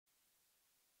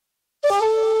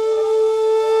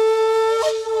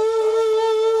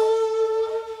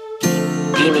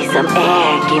some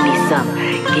air, give me some.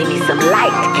 Give me some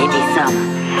light, give me some.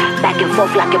 Back and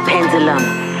forth like a pendulum.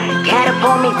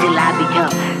 Catapult me till I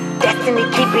become. Destiny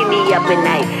keeping me up at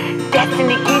night.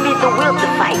 Destiny give me the will to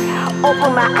fight.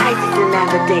 Open my eyes, it's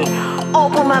another day.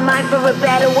 Open my mind for a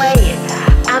better way.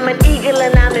 I'm an eagle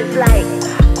and I'm in flight.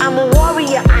 I'm a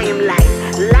warrior, I am light.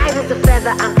 Light as a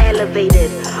feather, I'm elevated.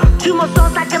 Two more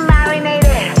souls like I'm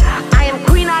marinated. I am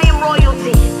queen, I am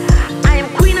royalty. I am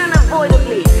queen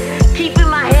unavoidably. Keeping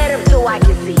my head up so I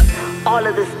can see all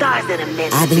of the stars that are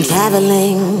meant to be. I've been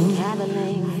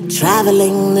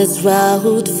traveling this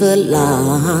road for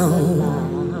long.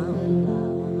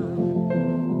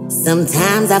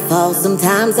 Sometimes I fall,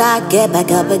 sometimes I get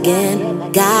back up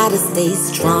again. Gotta stay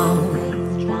strong.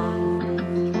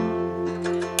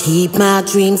 Keep my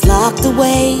dreams locked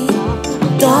away.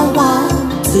 Don't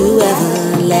want to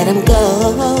ever let them go.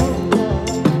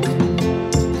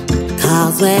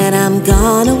 Cause when I'm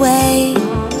gone away,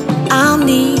 I'll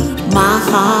need my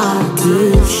heart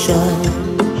to show.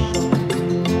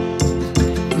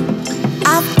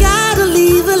 I've gotta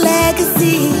leave a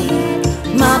legacy.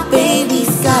 My baby's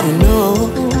gotta know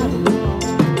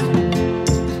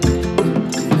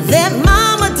that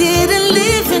mama didn't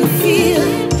live in fear.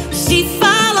 She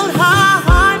followed her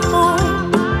heart more.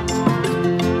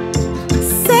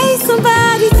 Say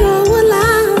somebody throw a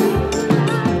line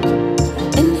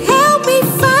and help me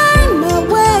find my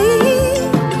way.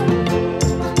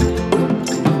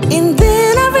 And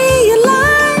then I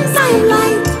realize I'm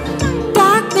light,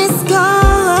 darkness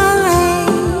gone,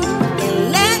 and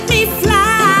let me fly.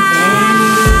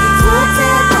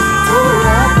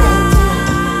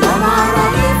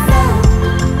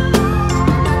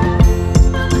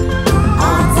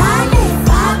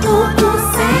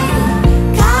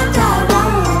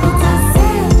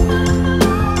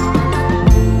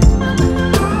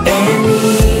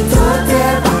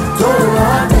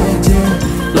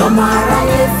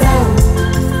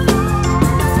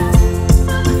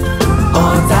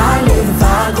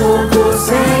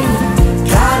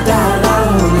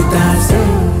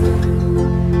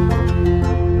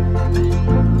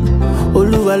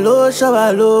 Olúwa ló ṣọ́wa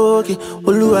lókè,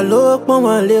 Olúwa ló pọ́n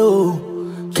wọn lé o.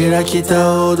 Kìràkìtà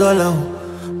ò dọ́là o,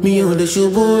 mi ò lè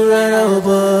ṣubú rárá o,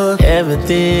 but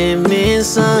everything means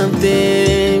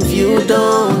something if you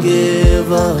don't give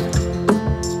up.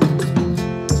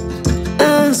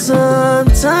 And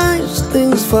sometimes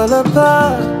things fall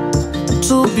apart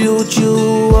to build you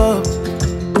up.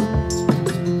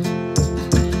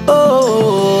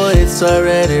 Oh, it's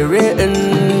already written,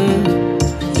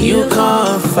 you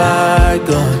can't fight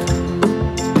God.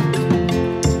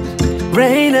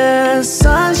 Rain and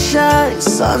sunshine,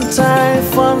 sometimes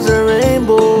forms a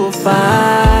rainbow.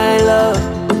 Find love.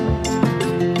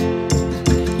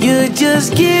 You just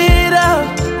get up,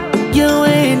 you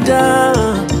ain't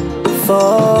done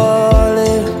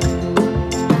falling.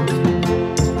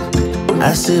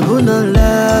 I say, "Buna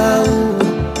love,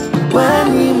 when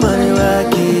we money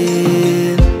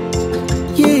rockin',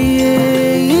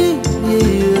 yeah, yeah,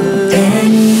 yeah."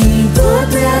 Any to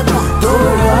teba, to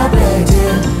rabeje,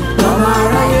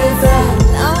 Lamara yefe,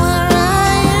 Lamara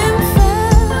yefe.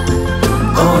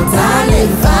 Oh,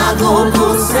 darling, if I go.